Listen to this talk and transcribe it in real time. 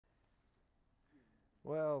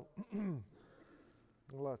Well,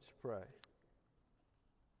 let's pray.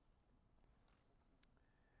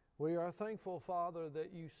 We are thankful, Father, that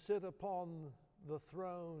you sit upon the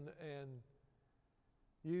throne and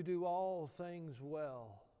you do all things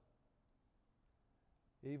well,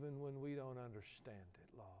 even when we don't understand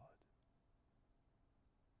it, Lord.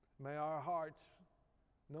 May our hearts,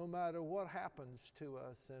 no matter what happens to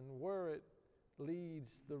us and where it leads,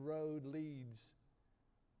 the road leads,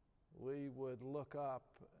 we would look up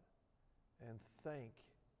and thank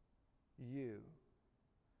you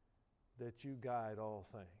that you guide all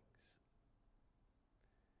things.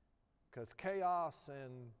 Because chaos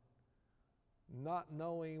and not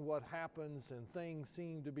knowing what happens and things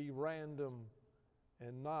seem to be random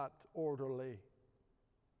and not orderly,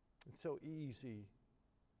 it's so easy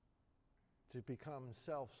to become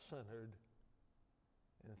self-centered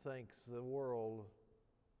and thinks the world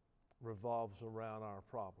revolves around our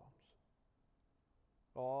problems.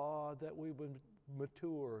 Oh, that we would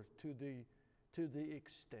mature to the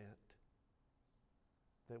extent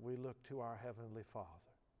that we look to our Heavenly Father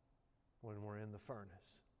when we're in the furnace,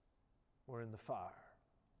 we're in the fire,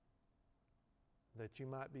 that you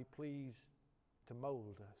might be pleased to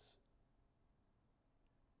mold us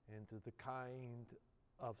into the kind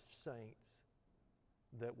of saints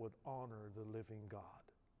that would honor the living God.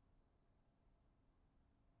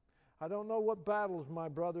 I don't know what battles my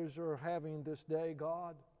brothers are having this day,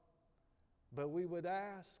 God, but we would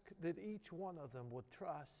ask that each one of them would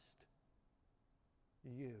trust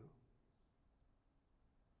you.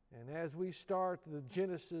 And as we start the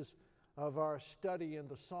genesis of our study in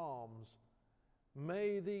the Psalms,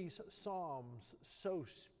 may these Psalms so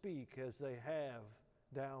speak as they have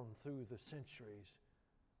down through the centuries,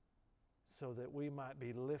 so that we might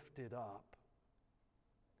be lifted up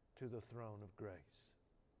to the throne of grace.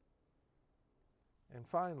 And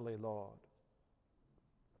finally, Lord,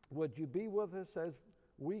 would you be with us as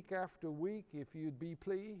week after week, if you'd be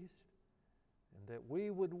pleased, and that we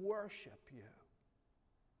would worship you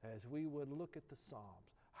as we would look at the Psalms.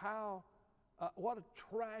 What a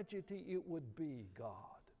tragedy it would be, God,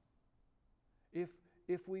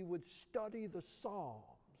 if we would study the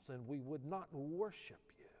Psalms and we would not worship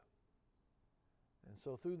you. And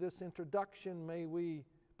so through this introduction, may we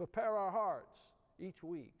prepare our hearts each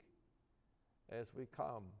week as we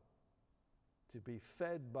come to be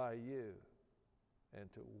fed by you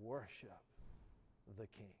and to worship the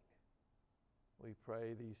King. We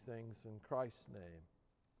pray these things in Christ's name.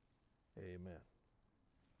 Amen.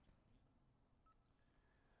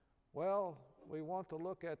 Well, we want to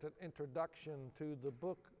look at an introduction to the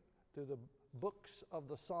books of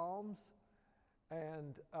the Psalms,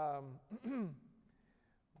 and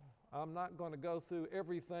I'm not going to go through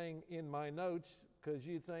everything in my notes because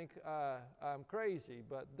you think I'm crazy,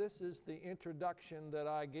 but this is the introduction that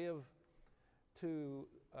I give to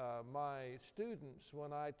my students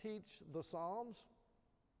when I teach the Psalms.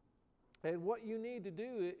 And what you need to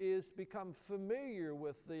do is become familiar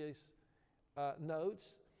with these notes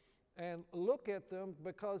and look at them,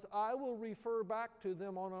 because I will refer back to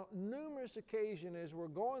them on a numerous occasion as we're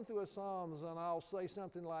going through a Psalms, and I'll say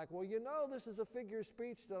something like, well, you know, this is a figure of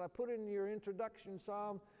speech that I put in your introduction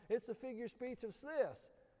Psalm. It's a figure of speech of this,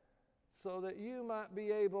 so that you might be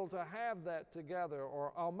able to have that together.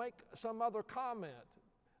 Or I'll make some other comment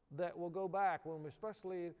that will go back when we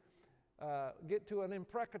especially get to an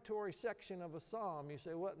imprecatory section of a psalm. You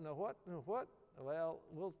say, what? No, what? No, what? Well,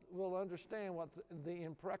 we'll understand what the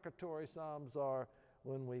imprecatory psalms are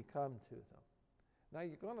when we come to them. Now,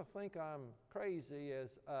 you're going to think I'm crazy as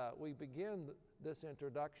we begin this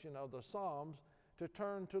introduction of the Psalms to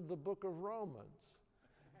turn to the book of Romans,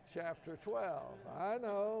 chapter 12. I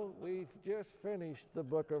know we've just finished the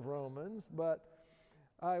book of Romans, but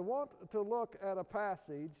I want to look at a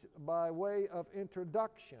passage by way of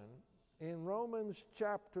introduction in Romans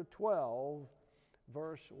chapter 12,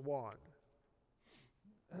 verse 1.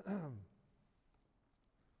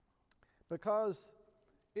 Because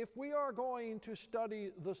if we are going to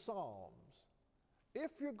study the Psalms,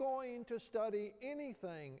 if you're going to study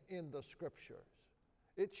anything in the Scriptures,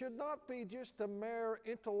 it should not be just a mere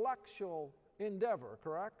intellectual endeavor,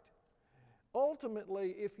 correct?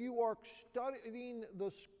 Ultimately, if you are studying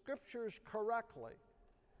the Scriptures correctly,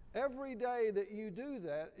 every day that you do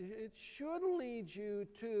that, it should lead you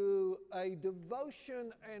to a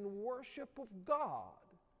devotion and worship of God.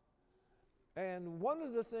 And one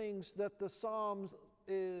of the things that the Psalms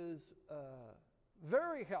is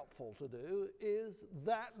very helpful to do is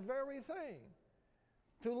that very thing.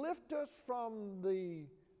 To lift us from the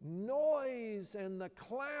noise and the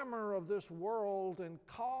clamor of this world and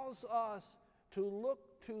cause us to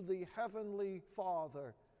look to the Heavenly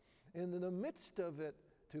Father, and in the midst of it,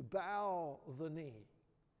 to bow the knee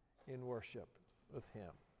in worship of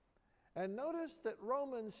Him. And notice that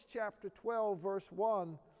Romans chapter 12, verse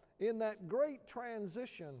 1, in that great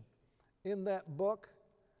transition in that book,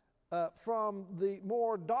 from the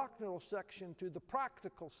more doctrinal section to the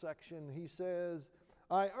practical section, he says,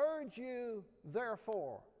 I urge you,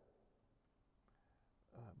 therefore,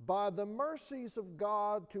 by the mercies of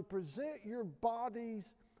God, to present your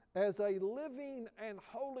bodies as a living and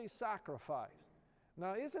holy sacrifice.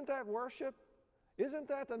 Now, isn't that worship? Isn't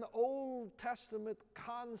that an Old Testament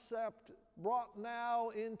concept brought now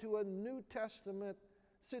into a New Testament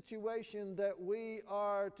situation, that we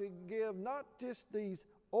are to give not just these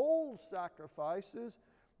old sacrifices,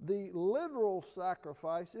 the literal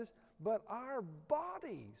sacrifices, but our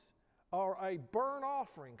bodies are a burnt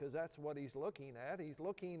offering, because that's what he's looking at. He's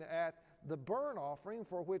looking at the burnt offering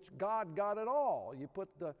for which God got it all. You put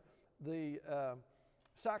the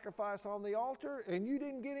sacrifice on the altar and you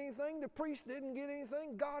didn't get anything, the priest didn't get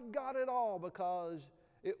anything, God got it all, because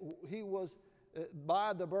he was,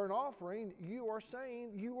 by the burnt offering, you are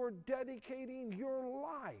saying you are dedicating your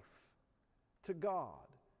life to God.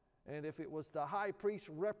 And if it was the high priest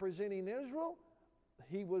representing Israel,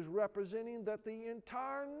 he was representing that the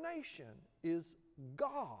entire nation is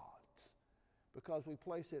God's, because we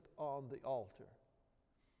place it on the altar.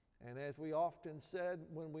 And as we often said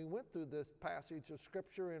when we went through this passage of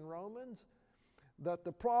Scripture in Romans, that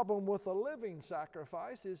the problem with a living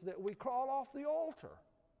sacrifice is that we crawl off the altar.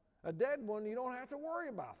 A dead one, you don't have to worry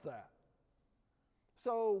about that.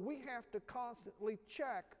 So we have to constantly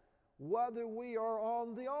check whether we are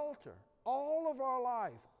on the altar. All of our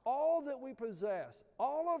life, all that we possess,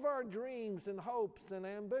 all of our dreams and hopes and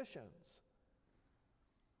ambitions,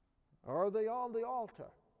 are they on the altar?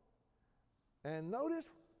 And notice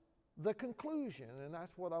the conclusion, and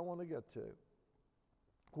that's what I want to get to,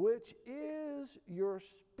 which is your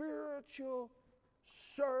spiritual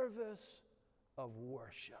service of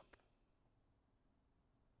worship.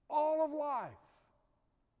 All of life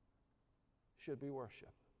should be worship.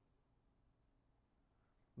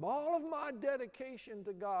 All of my dedication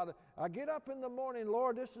to God, I get up in the morning,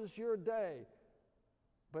 Lord, this is your day,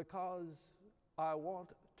 because I want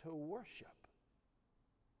to worship.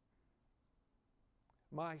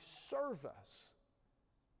 My service,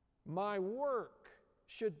 my work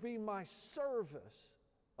should be my service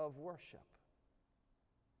of worship.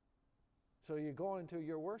 So you're going to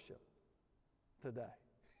your worship today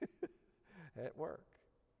at work.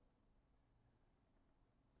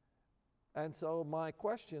 And so my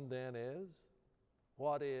question then is,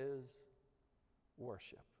 what is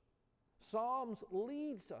worship? Psalms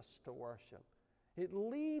leads us to worship. It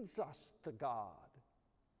leads us to God.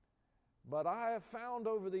 But I have found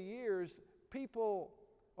over the years, people,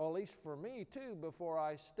 or at least for me too, before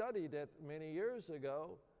I studied it many years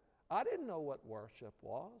ago, I didn't know what worship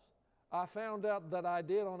was. I found out that I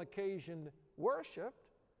did on occasion worship,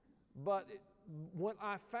 but when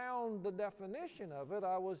I found the definition of it,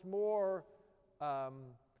 I was more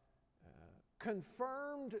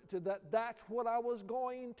confirmed to that that's what I was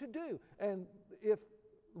going to do. And if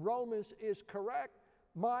Romans is correct,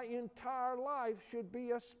 my entire life should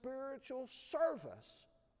be a spiritual service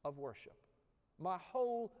of worship. My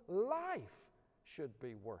whole life should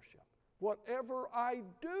be worship. Whatever I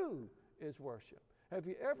do is worship. Have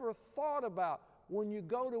you ever thought about, when you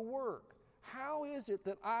go to work, how is it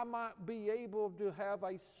that I might be able to have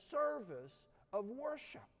a service of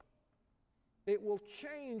worship? It will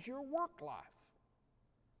change your work life.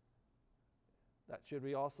 That should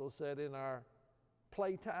be also said in our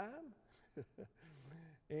playtime,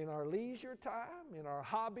 in our leisure time, in our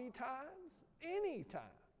hobby times, any time.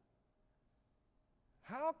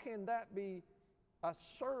 How can that be a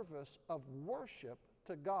service of worship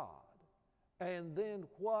to God? And then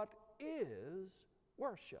what is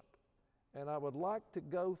worship? And I would like to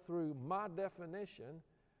go through my definition.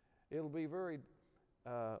 It'll be very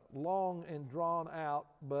long and drawn out,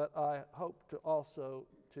 but I hope to also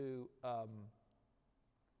to,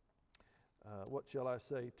 what shall I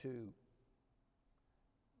say, to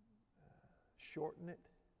shorten it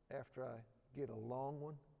after I get a long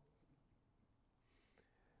one.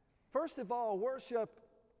 First of all, worship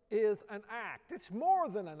is an act. It's more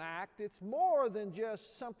than an act. It's more than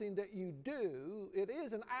just something that you do. It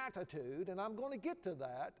is an attitude, and I'm going to get to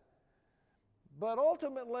that. But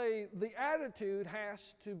ultimately, the attitude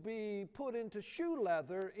has to be put into shoe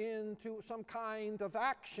leather, into some kind of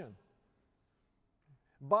action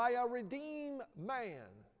by a redeemed man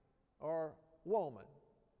or woman.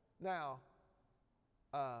 Now,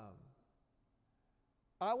 I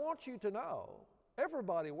want you to know,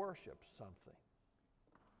 Everybody worships something,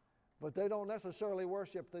 but they don't necessarily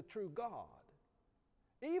worship the true God.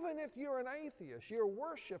 Even if you're an atheist, you're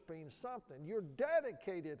worshiping something. You're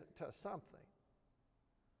dedicated to something.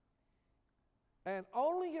 And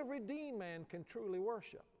only a redeemed man can truly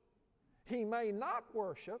worship. He may not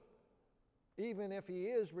worship, even if he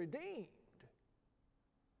is redeemed.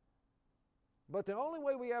 But the only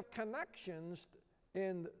way we have connections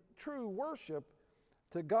in true worship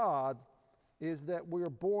to God is that we're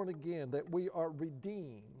born again, that we are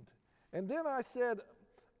redeemed. And then I said,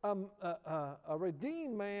 a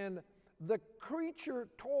redeemed man, the creature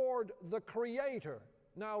toward the Creator.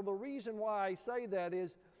 Now, the reason why I say that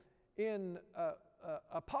is in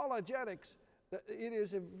apologetics, it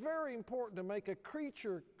is very important to make a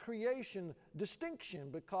creature-creation distinction,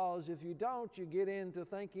 because if you don't, you get into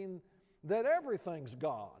thinking that everything's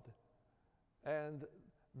God. And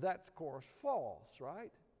that's, of course, false,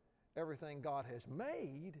 right? Everything God has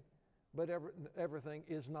made, but everything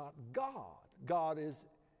is not God. God is,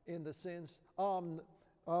 in the sense,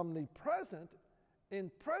 omnipresent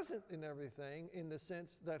and present in everything, in the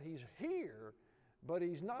sense that He's here, but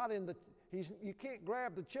He's not in the, you can't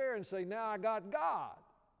grab the chair and say, now I got God.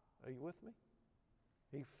 Are you with me?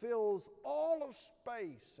 He fills all of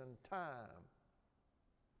space and time.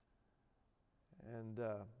 And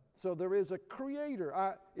so there is a creator.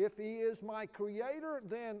 If He is my creator,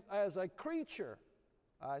 then as a creature,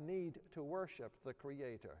 I need to worship the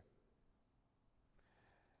Creator.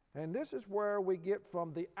 And this is where we get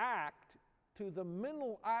from the act to the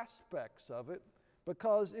mental aspects of it,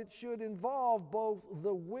 because it should involve both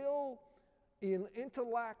the will,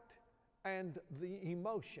 intellect, and the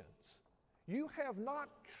emotions. You have not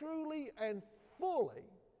truly and fully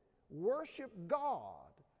worshiped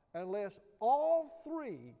God unless all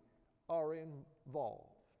three are involved.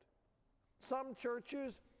 Some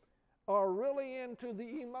churches are really into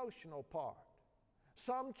the emotional part.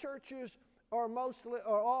 Some churches are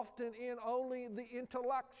often in only the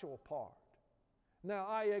intellectual part. Now,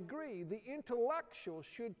 I agree, the intellectual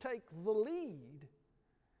should take the lead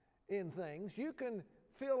in things. You can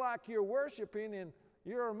feel like you're worshiping and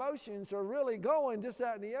your emotions are really going this,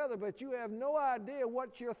 that, and the other, but you have no idea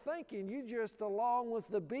what you're thinking. You just along with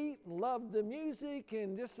the beat and love the music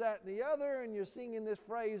and this, that, and the other, and you're singing this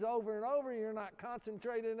phrase over and over, and you're not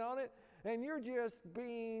concentrating on it, and you're just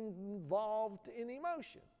being involved in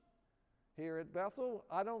emotion. Here at Bethel,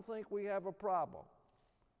 I don't think we have a problem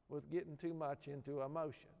with getting too much into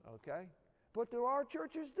emotion, okay? But there are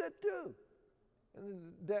churches that do,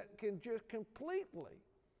 and that can just completely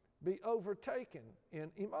be overtaken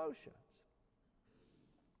in emotions.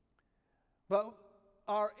 But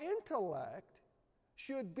our intellect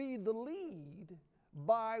should be the lead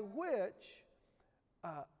by which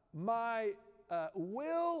my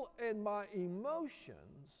will and my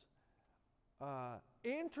emotions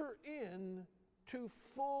enter into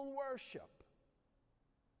full worship.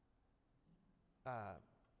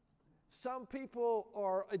 Some people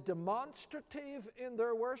are demonstrative in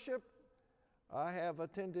their worship. I have a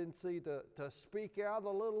tendency to speak out a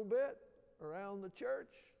little bit around the church.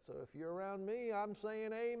 So if you're around me, I'm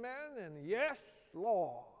saying amen and yes,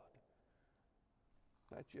 Lord.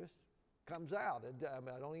 That just comes out.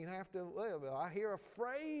 I don't even have to live. I hear a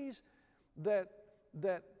phrase that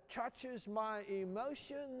touches my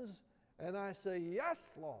emotions, and I say, yes,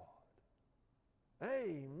 Lord.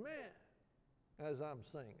 Amen, as I'm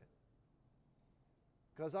singing.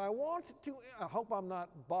 Because I want to, I hope I'm not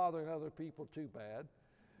bothering other people too bad,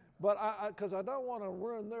 but because I don't want to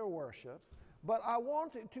ruin their worship, but I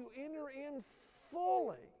want it to enter in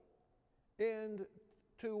fully into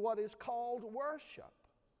what is called worship.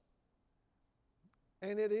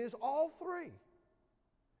 And it is all three.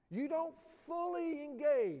 You don't fully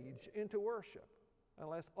engage into worship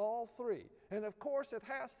unless all three. And of course it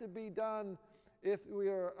has to be done, if we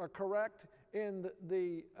are correct, in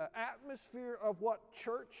the atmosphere of what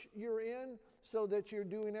church you're in, so that you're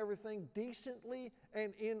doing everything decently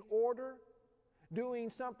and in order.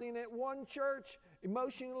 Doing something at one church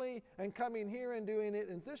emotionally and coming here and doing it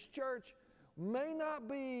in this church may not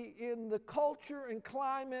be in the culture and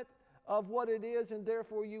climate of what it is, and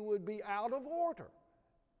therefore you would be out of order.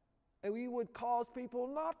 And you would cause people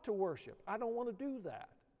not to worship. I don't want to do that.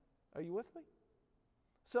 Are you with me?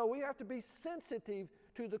 So we have to be sensitive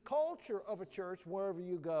to the culture of a church wherever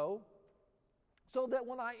you go, so that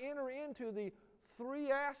when I enter into the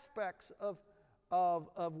three aspects of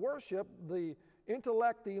worship, the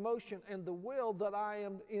intellect, the emotion, and the will, that I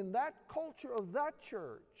am in that culture of that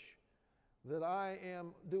church, that I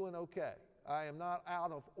am doing okay. I am not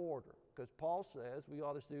out of order, because Paul says we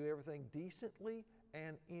ought to do everything decently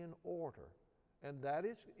and in order. And that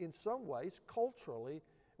is, in some ways, culturally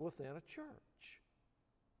within a church.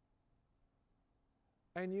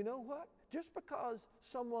 And you know what? Just because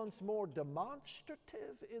someone's more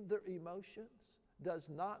demonstrative in their emotions does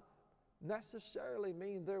not necessarily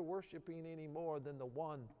mean they're worshiping any more than the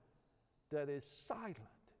one that is silent,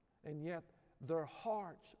 and yet their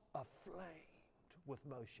hearts aflamed with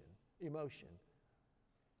emotion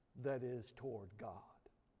that is toward God.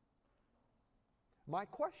 My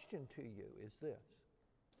question to you is this: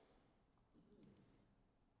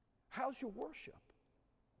 how's your worship?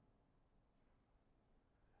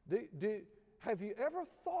 Have you ever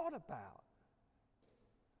thought about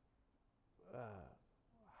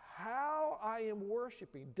how I am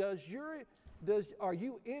worshiping? Are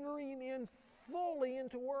you entering in fully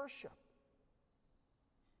into worship?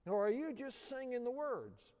 Or are you just singing the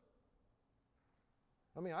words?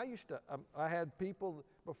 I mean, I had people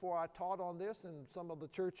before I taught on this in some of the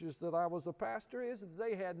churches that I was a pastor is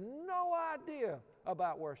they had no idea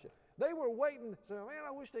about worship. They were waiting, saying, man,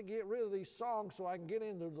 I wish they'd get rid of these songs so I can get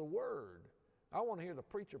into the Word. I want to hear the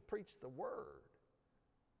preacher preach the Word.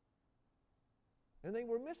 And they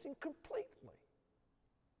were missing completely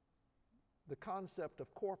the concept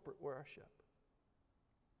of corporate worship.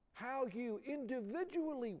 How you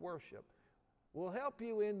individually worship will help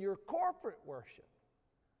you in your corporate worship.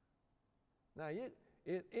 Now,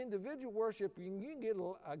 in individual worship, you can get,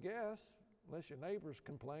 I guess, unless your neighbors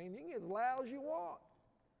complain, you can get as loud as you want.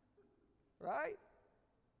 Right?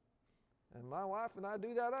 And my wife and I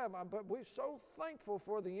do that, but we're so thankful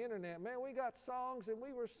for the internet. Man, we got songs, and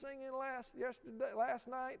we were singing last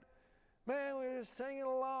night. Man, we were just singing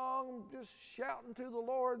along, just shouting to the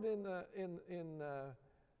Lord and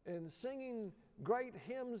singing great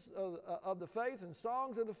hymns of the faith and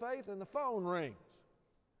songs of the faith, and the phone rings.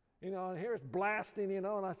 You know, and here it's blasting, you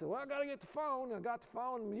know, and I said, well, I got to get the phone. And I got the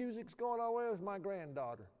phone, and music's going all the way. It was my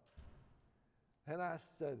granddaughter. And I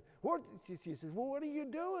said, she says, well, what are you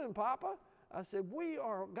doing, Papa? I said, we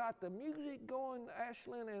got the music going,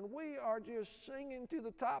 Ashlyn, and we are just singing to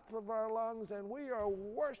the top of our lungs, and we are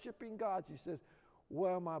worshiping God. She says,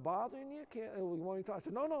 well, am I bothering you? You want me to talk? I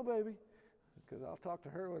said, no, baby, because I'll talk to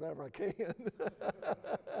her whenever I can.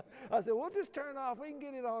 I said, we'll just turn it off. We can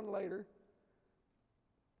get it on later.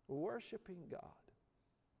 Worshiping God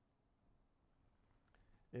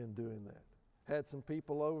in doing that. Had some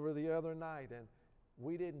people over the other night, and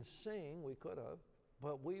we didn't sing, we could have,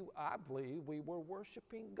 but I believe we were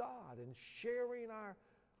worshiping God and sharing our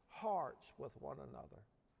hearts with one another.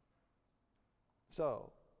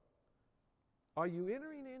 So, are you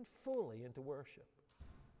entering in fully into worship?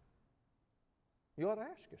 You ought to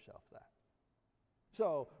ask yourself that.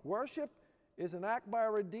 So, worship is an act by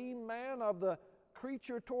a redeemed man of the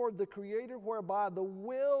creature toward the Creator, whereby the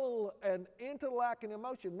will and intellect and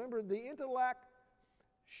emotion. Remember, the intellect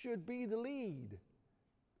should be the lead.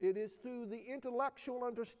 It is through the intellectual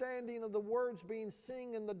understanding of the words being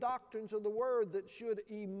sung and the doctrines of the Word that should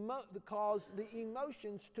cause the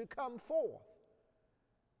emotions to come forth.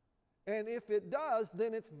 And if it does,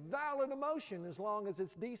 then it's valid emotion as long as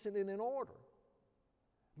it's decent and in order.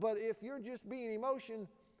 But if you're just being emotion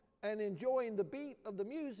and enjoying the beat of the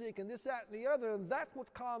music and this, that, and the other, and that's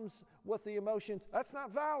what comes with the emotions, that's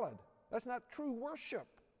not valid. That's not true worship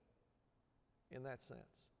in that sense.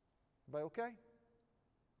 Everybody okay?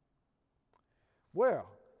 Well,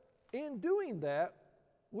 in doing that,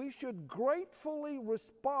 we should gratefully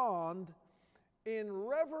respond in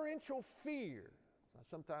reverential fear. Now,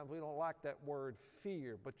 sometimes we don't like that word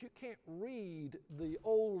fear, but you can't read the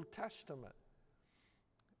Old Testament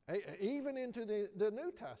even into the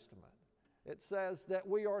New Testament. It says that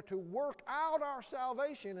we are to work out our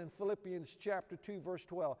salvation in Philippians chapter 2, verse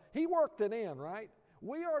 12. He worked it in, right?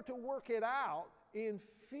 We are to work it out in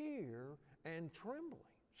fear and trembling.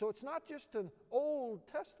 So it's not just an Old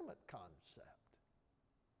Testament concept.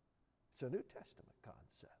 It's a New Testament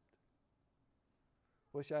concept.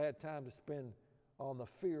 Wish I had time to spend on the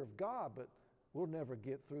fear of God, but we'll never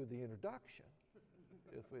get through the introduction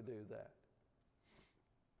if we do that.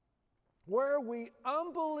 Where we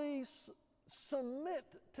humbly submit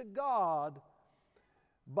to God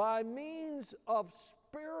by means of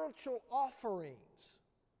spiritual offerings.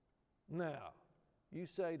 Now, you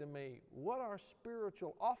say to me, what are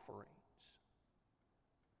spiritual offerings?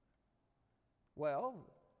 Well,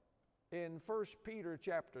 in 1 Peter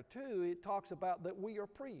chapter 2, it talks about that we are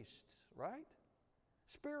priests, right?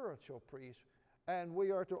 Spiritual priests. And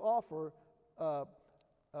we are to offer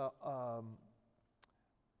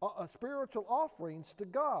spiritual offerings to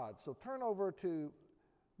God. So turn over to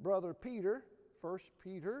Brother Peter, 1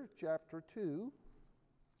 Peter chapter 2.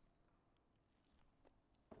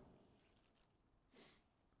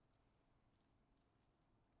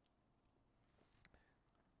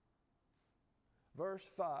 verse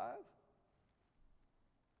 5.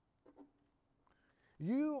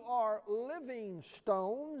 You are living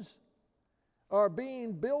stones, are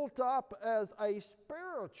being built up as a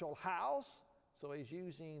spiritual house. So he's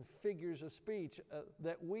using figures of speech,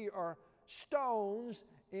 that we are stones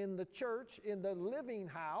in the church, in the living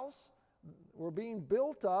house. We're being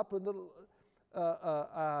built up in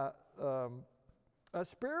a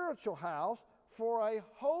spiritual house for a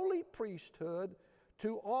holy priesthood,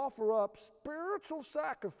 to offer up spiritual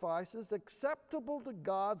sacrifices acceptable to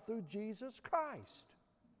God through Jesus Christ.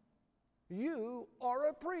 You are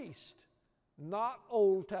a priest, not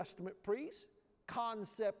Old Testament priest.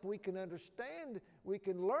 Concept we can understand, we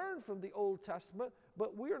can learn from the Old Testament,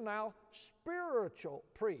 but we are now spiritual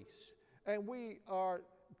priests, and we are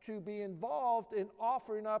to be involved in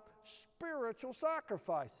offering up spiritual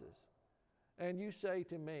sacrifices. And you say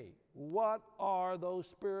to me, what are those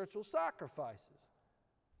spiritual sacrifices?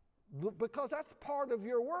 Because that's part of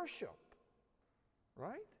your worship,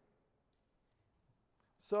 right?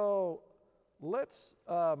 So let's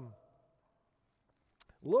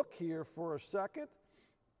look here for a second.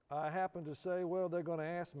 I happen to say, well, they're going to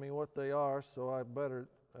ask me what they are, so I better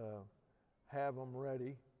have them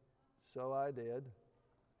ready. So I did.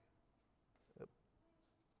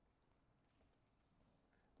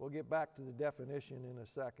 We'll get back to the definition in a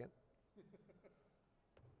second.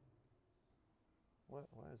 What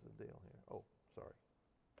is the deal here? Oh, sorry.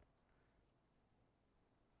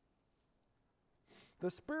 The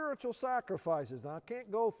spiritual sacrifices. Now, I can't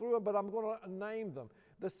go through them, but I'm going to name them.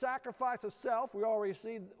 The sacrifice of self,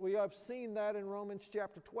 we have seen that in Romans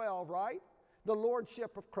chapter 12, right? The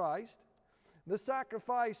lordship of Christ. The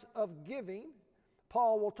sacrifice of giving.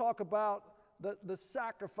 Paul will talk about the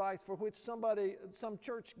sacrifice for which some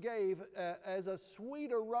church gave as a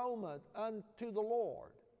sweet aroma unto the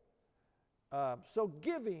Lord. So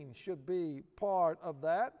giving should be part of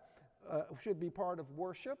that, should be part of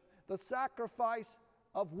worship. The sacrifice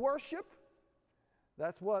of worship,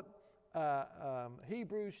 that's what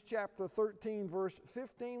Hebrews chapter 13 verse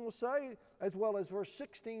 15 will say, as well as verse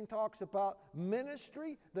 16 talks about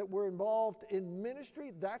ministry, that we're involved in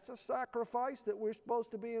ministry. That's a sacrifice that we're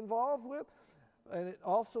supposed to be involved with. And it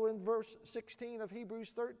also in verse 16 of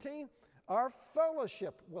Hebrews 13, our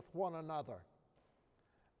fellowship with one another.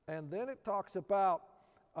 And then it talks about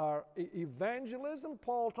our evangelism.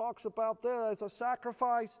 Paul talks about that as a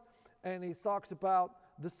sacrifice, and he talks about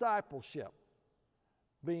discipleship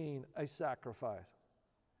being a sacrifice.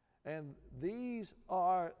 And these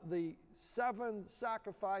are the 7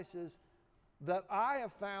 sacrifices that I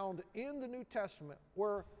have found in the New Testament,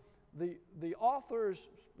 where the authors,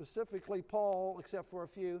 specifically Paul, except for a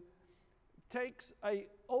few, takes a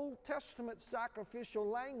Old Testament sacrificial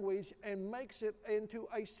language and makes it into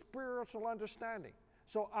a spiritual understanding.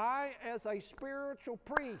 So I, as a spiritual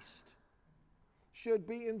priest, should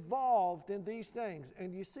be involved in these things.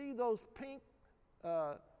 And you see those pink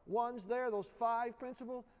ones there, those 5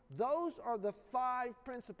 principles? Those are the 5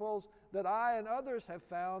 principles that I and others have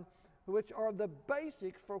found, which are the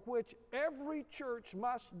basics for which every church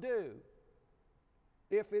must do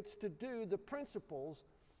if it's to do the principles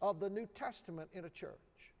of the New Testament in a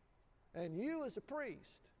church. And you as a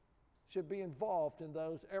priest should be involved in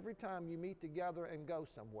those every time you meet together and go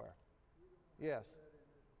somewhere. Yes.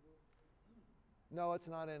 No, it's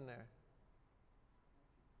not in there.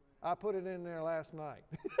 I put it in there last night.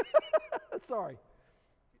 Sorry.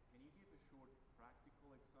 Can you give a short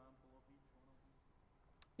practical example of each one of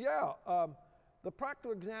them? Yeah. The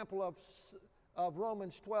practical example of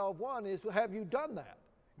Romans 12:1 is, have you done that?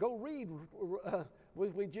 Go read.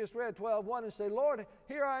 We just read 12:1 and say, Lord,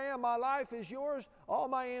 here I am. My life is yours. All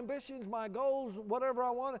my ambitions, my goals, whatever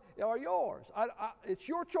I want are yours. It's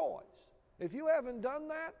your choice. If you haven't done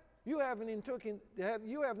that, you have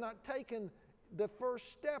not taken the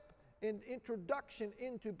first step in introduction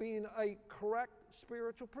into being a correct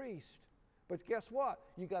spiritual priest. But guess what?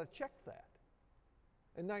 You got to check that.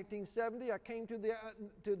 In 1970, I came to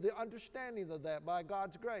the understanding of that by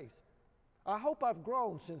God's grace. I hope I've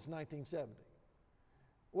grown since 1970.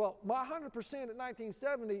 Well, my 100% at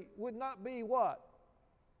 1970 would not be what?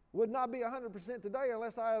 Would not be 100% today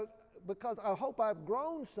because I hope I've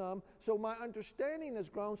grown some, so my understanding has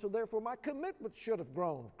grown, so therefore my commitment should have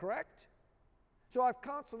grown, correct? So I've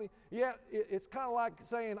constantly, it's kind of like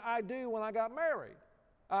saying I do when I got married.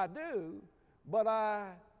 I do, but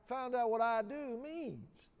I found out what I do means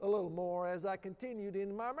a little more as I continued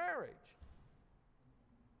in my marriage.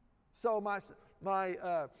 So my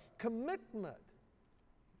commitment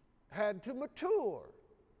had to mature.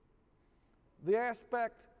 The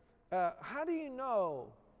aspect, how do you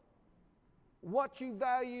know what you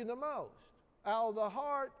value the most? out of the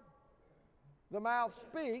heart the mouth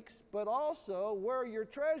speaks, but also where your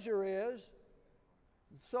treasure is,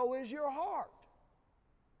 so is your heart.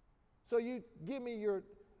 So you give me your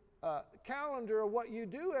calendar of what you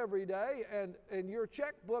do every day and your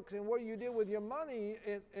checkbooks and what you do with your money,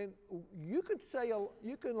 and you could say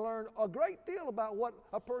you can learn a great deal about what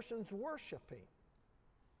a person's worshiping.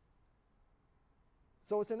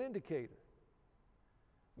 So it's an indicator.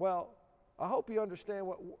 Well, I hope you understand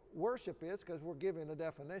what worship is, because we're giving a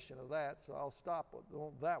definition of that, so I'll stop with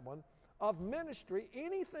that one. Of ministry,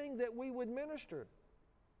 anything that we would minister.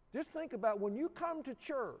 Just think about when you come to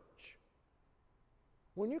church.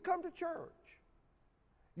 When you come to church,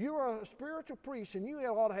 you are a spiritual priest, and you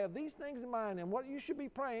ought to have these things in mind, and what you should be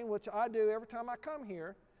praying, which I do every time I come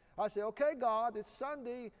here. I say, okay, God, it's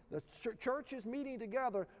Sunday, the church is meeting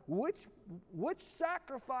together. Which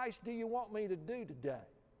sacrifice do you want me to do today?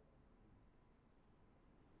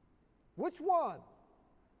 Which one?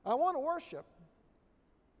 I want to worship,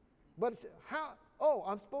 but how? Oh,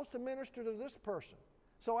 I'm supposed to minister to this person.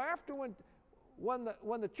 So after when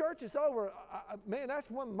the church is over, man, that's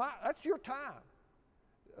your time.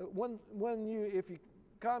 If you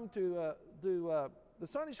come to the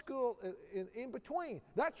Sunday school in between,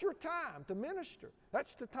 that's your time to minister.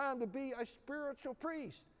 That's the time to be a spiritual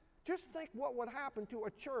priest. Just think what would happen to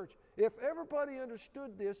a church if everybody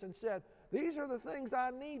understood this and said, these are the things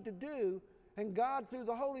I need to do, and God, through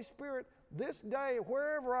the Holy Spirit, this day,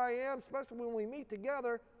 wherever I am, especially when we meet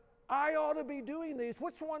together, I ought to be doing these.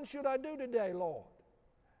 Which one should I do today, Lord?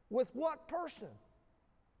 With what person?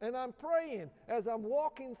 And I'm praying as I'm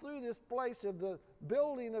walking through this place of the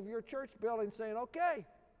building of your church building, saying, okay,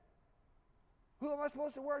 who am I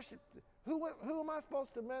supposed to worship? Who am I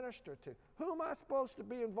supposed to minister to? Who am I supposed to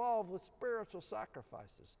be involved with spiritual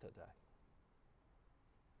sacrifices today?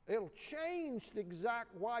 It'll change the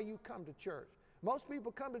exact why you come to church. Most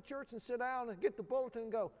people come to church and sit down and get the bulletin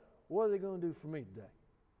and go, what are they going to do for me today?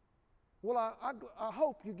 Well, I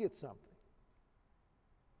hope you get something.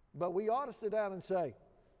 But we ought to sit down and say,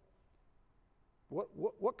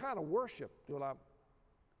 what kind of worship do I,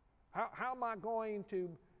 how am I going to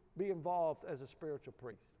be involved as a spiritual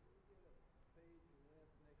priest?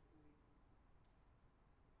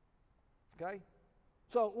 Okay?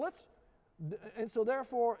 So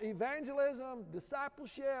therefore, evangelism,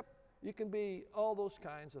 discipleship, you can be all those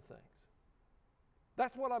kinds of things.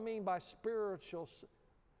 That's what I mean by spiritual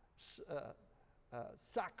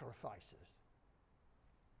sacrifices.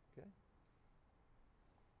 Okay?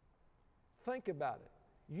 Think about it.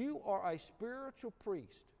 You are a spiritual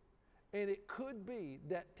priest, and it could be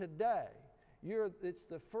that today it's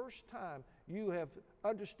the first time you have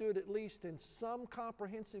understood, at least in some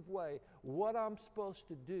comprehensive way, what I'm supposed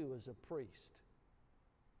to do as a priest.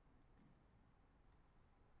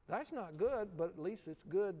 That's not good, but at least it's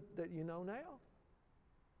good that you know now.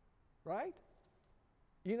 Right?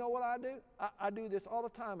 You know what I do? I do this all the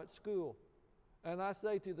time at school. And I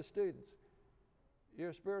say to the students, you're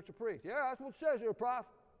a spiritual priest. Yeah, that's what it says here, Prof.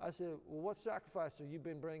 I said, well, what sacrifice have you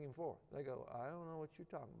been bringing forth? They go, I don't know what you're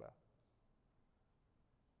talking about.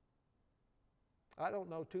 I don't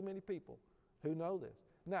know too many people who know this.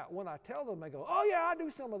 Now, when I tell them, they go, oh yeah, I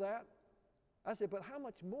do some of that. I said, but how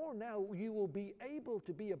much more now you will be able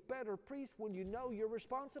to be a better priest when you know your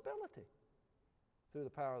responsibility through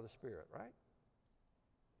the power of the Spirit, right?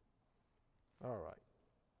 All right.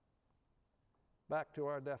 Back to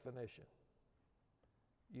our definition.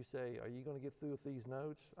 You say, are you going to get through with these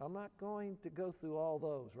notes? I'm not going to go through all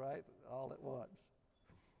those, right? All at once.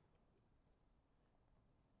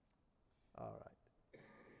 All right.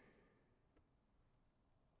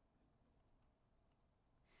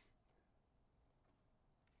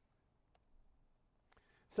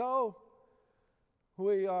 So,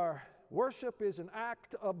 worship is an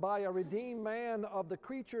act by a redeemed man of the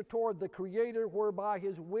creature toward the Creator, whereby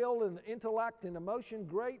his will and intellect and emotion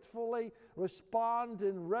gratefully respond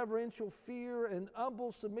in reverential fear and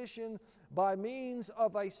humble submission by means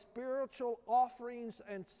of a spiritual offerings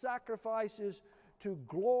and sacrifices to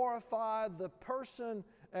glorify the person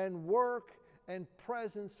and work and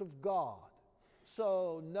presence of God.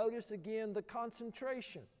 So notice again the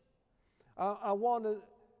concentration. I want to...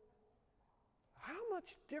 How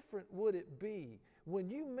much different would it be when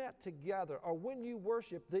you met together or when you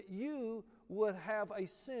worship that you would have a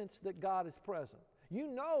sense that God is present? You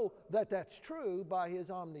know that that's true by His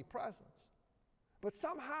omnipresence. But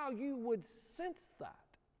somehow you would sense that.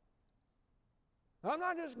 I'm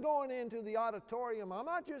not just going into the auditorium. I'm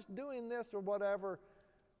not just doing this or whatever.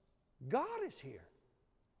 God is here.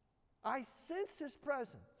 I sense His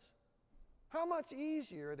presence. How much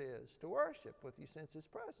easier it is to worship if you sense His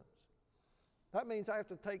presence. That means I have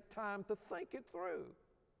to take time to think it through,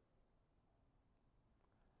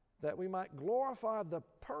 that we might glorify the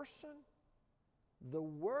person, the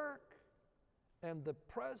work, and the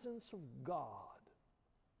presence of God,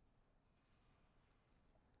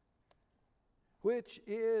 which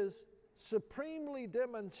is supremely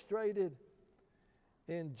demonstrated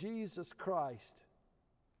in Jesus Christ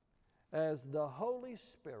as the Holy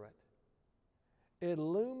Spirit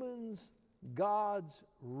illumines God's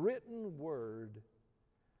written word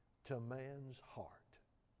to man's heart.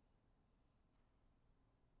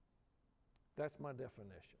 That's my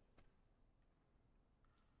definition.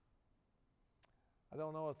 I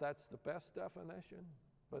don't know if that's the best definition,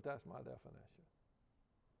 but that's my definition.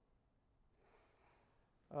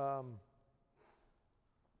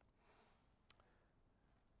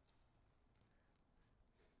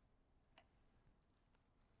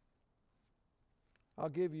 I'll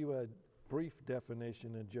give you a brief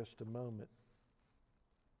definition in just a moment.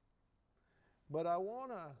 But I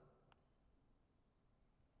want to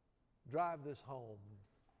drive this home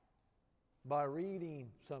by reading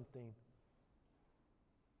something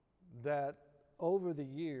that over the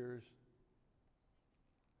years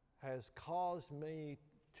has caused me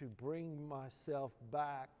to bring myself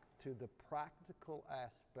back to the practical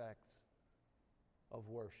aspects of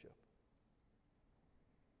worship.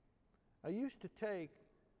 I used to take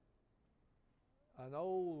an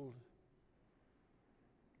old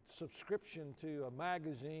subscription to a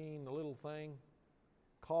magazine, a little thing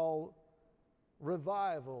called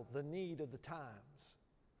Revival, the Need of the Times.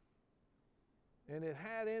 And it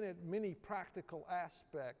had in it many practical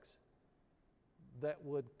aspects that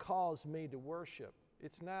would cause me to worship.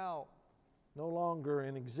 It's now no longer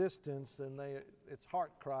in existence, and it's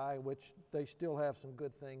Heart Cry, which they still have some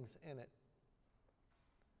good things in it.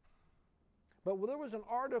 But there was an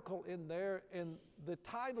article in there, and the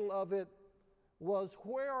title of it was,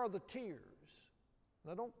 "Where Are the Tears?"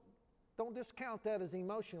 Now don't discount that as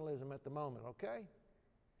emotionalism at the moment, okay?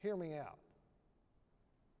 Hear me out.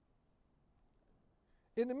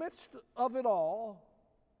 In the midst of it all,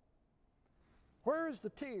 where is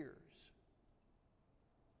the tears?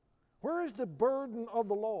 Where is the burden of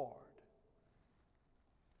the Lord?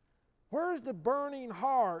 Where is the burning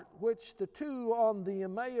heart which the two on the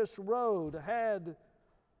Emmaus road had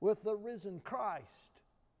with the risen Christ?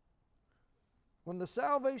 When the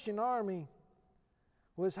Salvation Army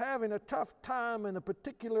was having a tough time in a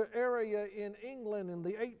particular area in England in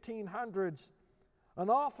the 1800s, an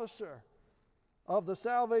officer of the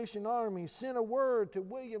Salvation Army sent a word to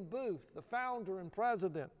William Booth, the founder and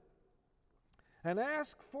president, and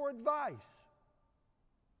asked for advice.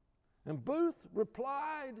 And Booth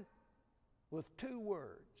replied with 2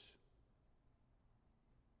 words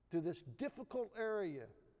to this difficult area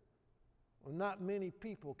where not many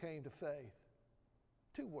people came to faith.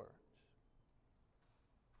 2 words.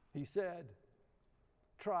 He said,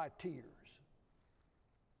 "Try tears."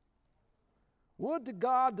 Would to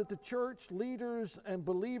God that the church leaders and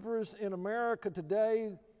believers in America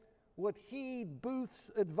today would heed Booth's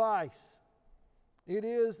advice. It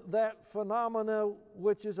is that phenomena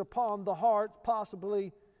which is upon the heart,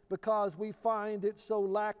 possibly because we find it so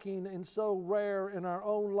lacking and so rare in our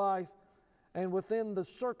own life and within the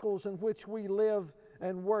circles in which we live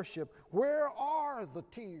and worship. Where are the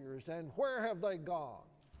tears, and where have they gone?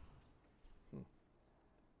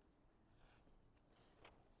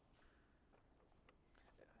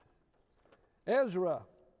 Ezra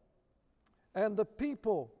and the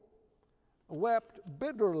people wept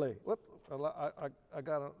bitterly. Whoop, I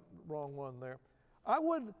got a wrong one there. I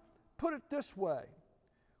would put it this way.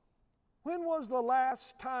 When was the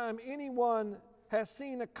last time anyone has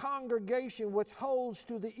seen a congregation which holds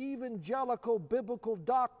to the evangelical biblical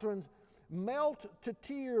doctrines melt to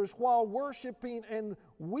tears while worshiping and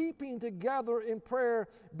weeping together in prayer,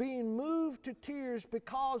 being moved to tears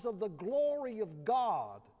because of the glory of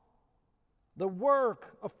God, the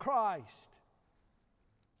work of Christ,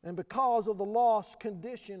 and because of the lost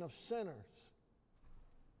condition of sinners?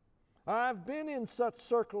 I've been in such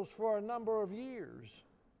circles for a number of years,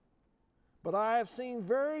 but I have seen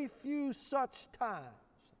very few such times.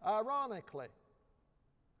 Ironically,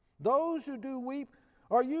 those who do weep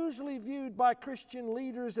are usually viewed by Christian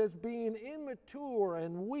leaders as being immature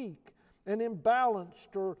and weak and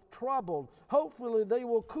imbalanced or troubled. Hopefully they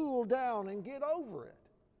will cool down and get over it.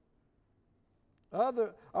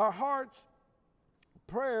 Our heart's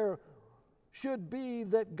prayer should be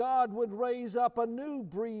that God would raise up a new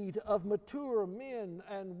breed of mature men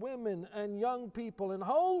and women and young people and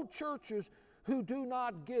whole churches who do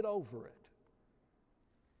not get over it.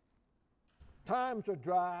 Times are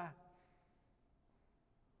dry.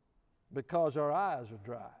 because our eyes are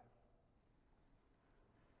dry.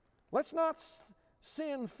 Let's not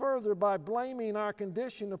sin further by blaming our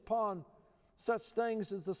condition upon such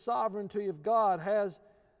things as the sovereignty of God. Has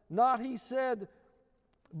not He said,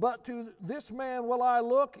 "But to this man will I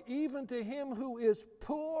look, even to him who is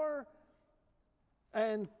poor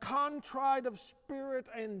and contrite of spirit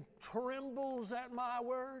and trembles at my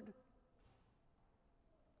word"?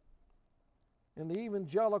 In the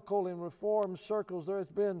evangelical and reformed circles, there has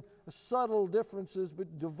been subtle differences,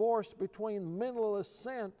 divorce between mental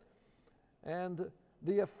assent and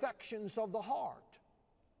the affections of the heart.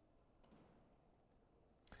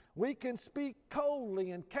 We can speak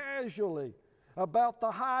coldly and casually about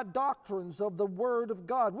the high doctrines of the Word of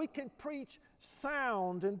God. We can preach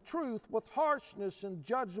sound and truth with harshness and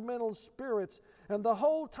judgmental spirits, and the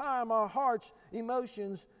whole time our hearts,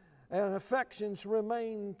 emotions, and affections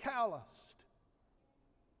remain calloused.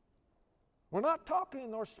 We're not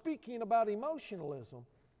talking or speaking about emotionalism,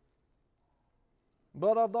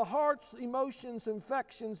 but of the heart's emotions and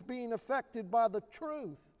affections being affected by the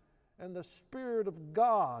truth and the Spirit of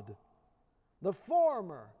God. The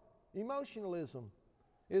former, emotionalism,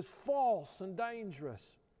 is false and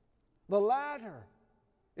dangerous. The latter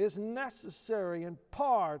is necessary and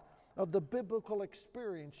part of the biblical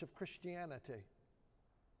experience of Christianity.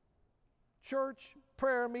 Church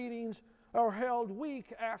prayer meetings are held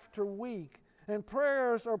week after week, and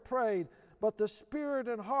prayers are prayed, but the spirit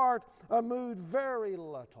and heart are moved very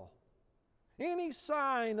little. Any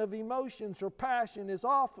sign of emotions or passion is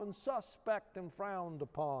often suspect and frowned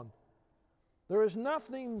upon. There is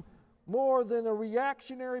nothing more than a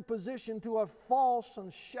reactionary position to a false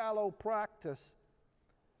and shallow practice,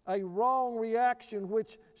 a wrong reaction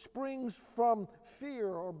which springs from fear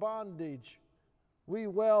or bondage. We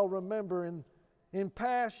well remember in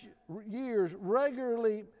past years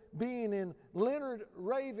regularly being in Leonard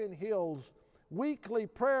Ravenhill's weekly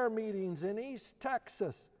prayer meetings in East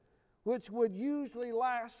Texas, which would usually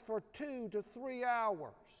last for 2 to 3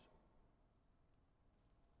 hours.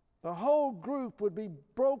 The whole group would be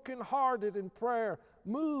brokenhearted in prayer,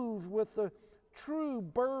 moved with the true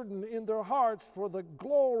burden in their hearts for the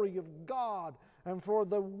glory of God and for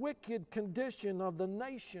the wicked condition of the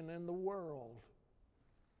nation and the world.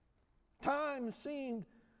 Time seemed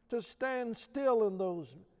to stand still in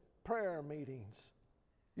those prayer meetings.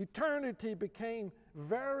 Eternity became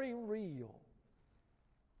very real.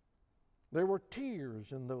 There were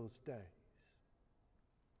tears in those days.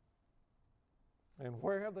 And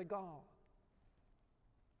where have they gone?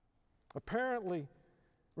 Apparently,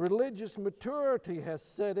 religious maturity has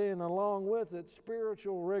set in, along with it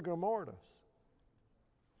spiritual rigor mortis.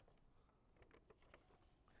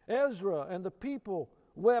 Ezra and the people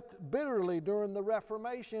wept bitterly during the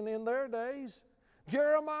Reformation in their days.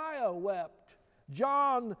 Jeremiah wept.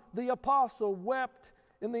 John the Apostle wept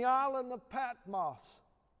in the island of Patmos.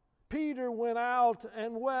 Peter went out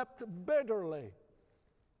and wept bitterly.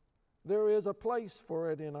 There is a place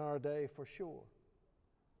for it in our day for sure.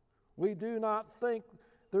 We do not think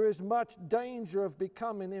there is much danger of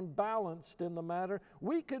becoming imbalanced in the matter.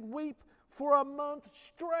 We could weep for a month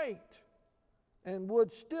straight and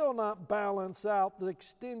would still not balance out the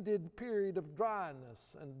extended period of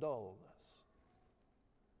dryness and dullness.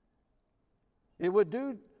 It would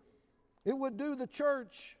do the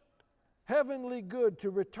church heavenly good to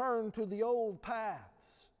return to the old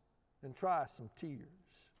paths and try some tears.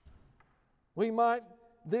 We might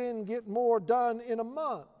then get more done in a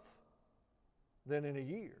month than in a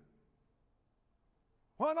year.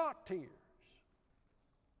 Why not tears?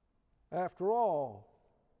 After all,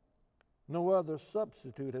 no other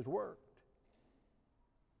substitute has worked.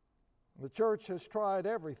 The church has tried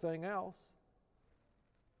everything else.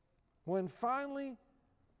 When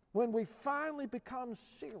we finally become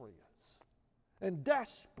serious and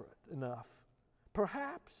desperate enough,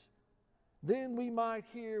 perhaps then we might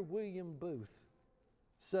hear William Booth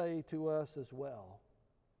say to us as well,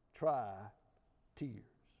 try tears.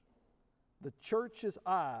 The church's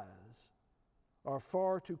eyes are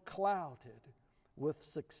far too clouded with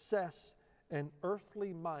success and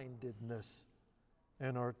earthly mindedness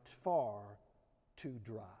and are far too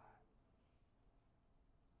dry.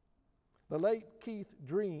 The late Keith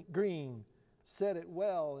Green said it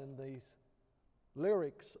well in these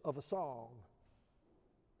lyrics of a song.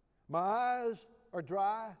 My eyes are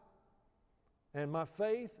dry and my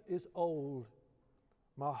faith is old.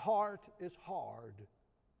 My heart is hard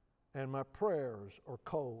and my prayers are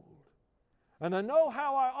cold. And I know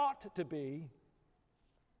how I ought to be,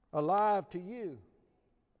 alive to you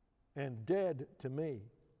and dead to me.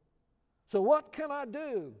 So what can I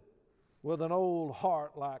do with an old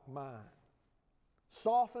heart like mine?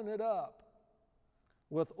 Soften it up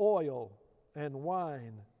with oil and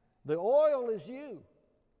wine. The oil is you,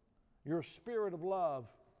 your spirit of love.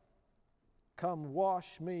 Come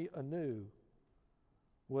wash me anew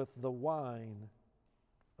with the wine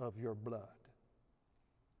of your blood.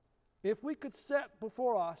 If we could set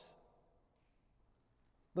before us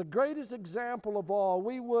the greatest example of all,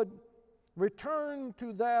 we would return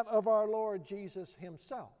to that of our Lord Jesus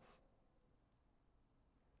Himself.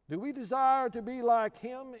 Do we desire to be like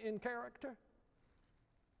Him in character,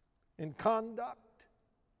 in conduct,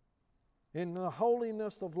 in the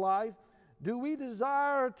holiness of life? Do we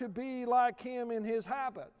desire to be like Him in His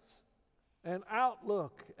habits and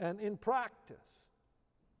outlook and in practice?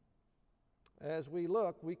 As we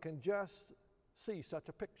look, we can just see such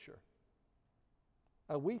a picture.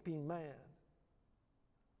 A weeping man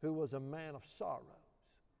who was a man of sorrows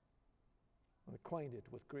and acquainted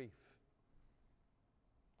with grief.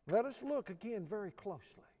 Let us look again very closely,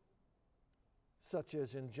 such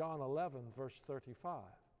as in John 11, verse 35,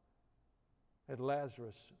 at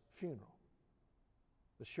Lazarus' funeral,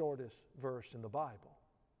 the shortest verse in the Bible.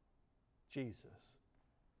 Jesus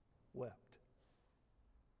wept.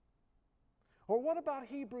 Or what about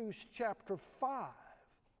Hebrews chapter 5,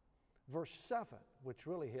 verse 7, which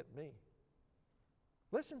really hit me?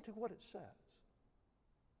 Listen to what it says.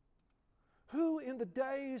 Who in the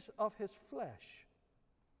days of his flesh,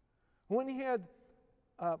 when he had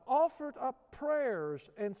offered up prayers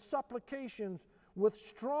and supplications with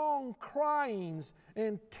strong cryings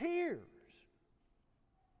and tears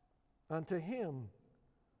unto him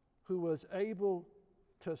who was able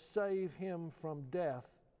to save him from death,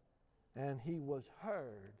 and he was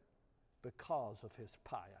heard because of his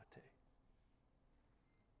piety.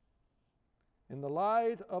 In the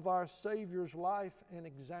light of our Savior's life and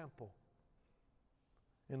example,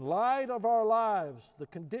 in light of our lives, the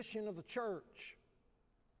condition of the church,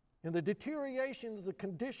 in the deterioration of the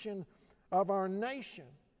condition of our nation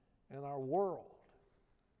and our world,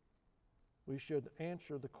 we should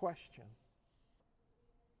answer the question,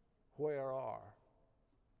 where are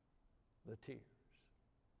the tears?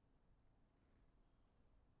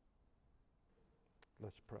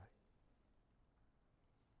 Let's pray.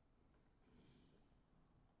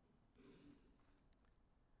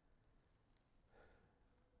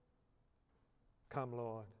 Come,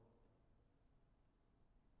 Lord.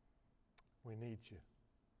 We need you.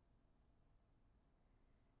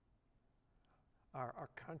 Our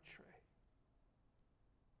country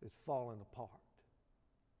is falling apart.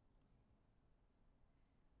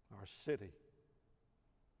 Our city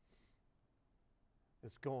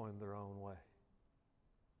is going their own way.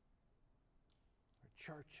 Our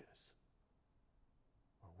churches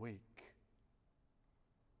are weak.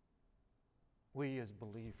 We as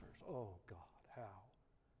believers, oh God, how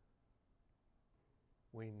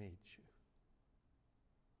we need you.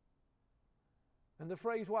 And the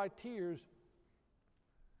phrase, why tears,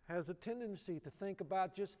 has a tendency to think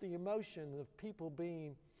about just the emotion of people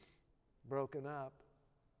being broken up.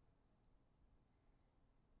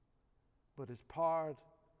 But it's part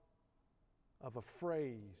of a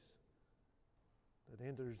phrase that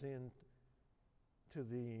enters into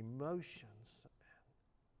the emotions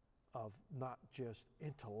of not just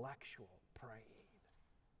intellectual praying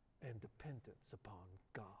and dependence upon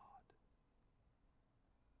God.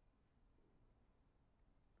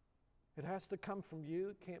 It has to come from you.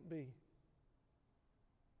 It can't be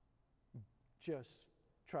just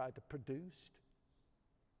tried to produce.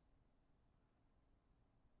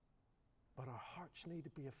 But our hearts need to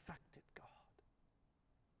be affected, God.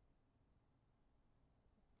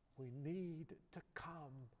 We need to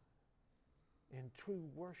come in true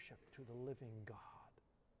worship to the living God.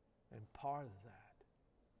 And part of that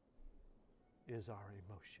is our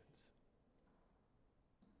emotions,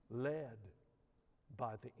 led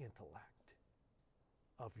by the intellect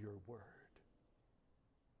of your word.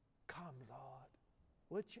 Come, Lord,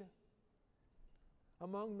 would you?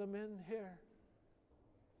 Among the men here,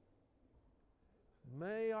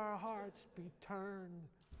 may our hearts be turned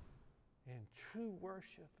in true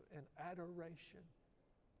worship and adoration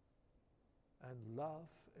and love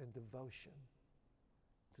and devotion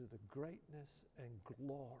to the greatness and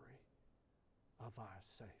glory of our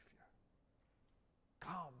Savior.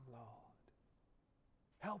 Come, Lord.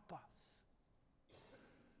 Help us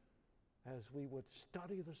as we would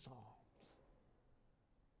study the Psalms,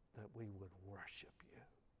 that we would worship you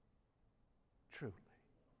truly.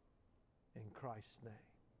 In Christ's name.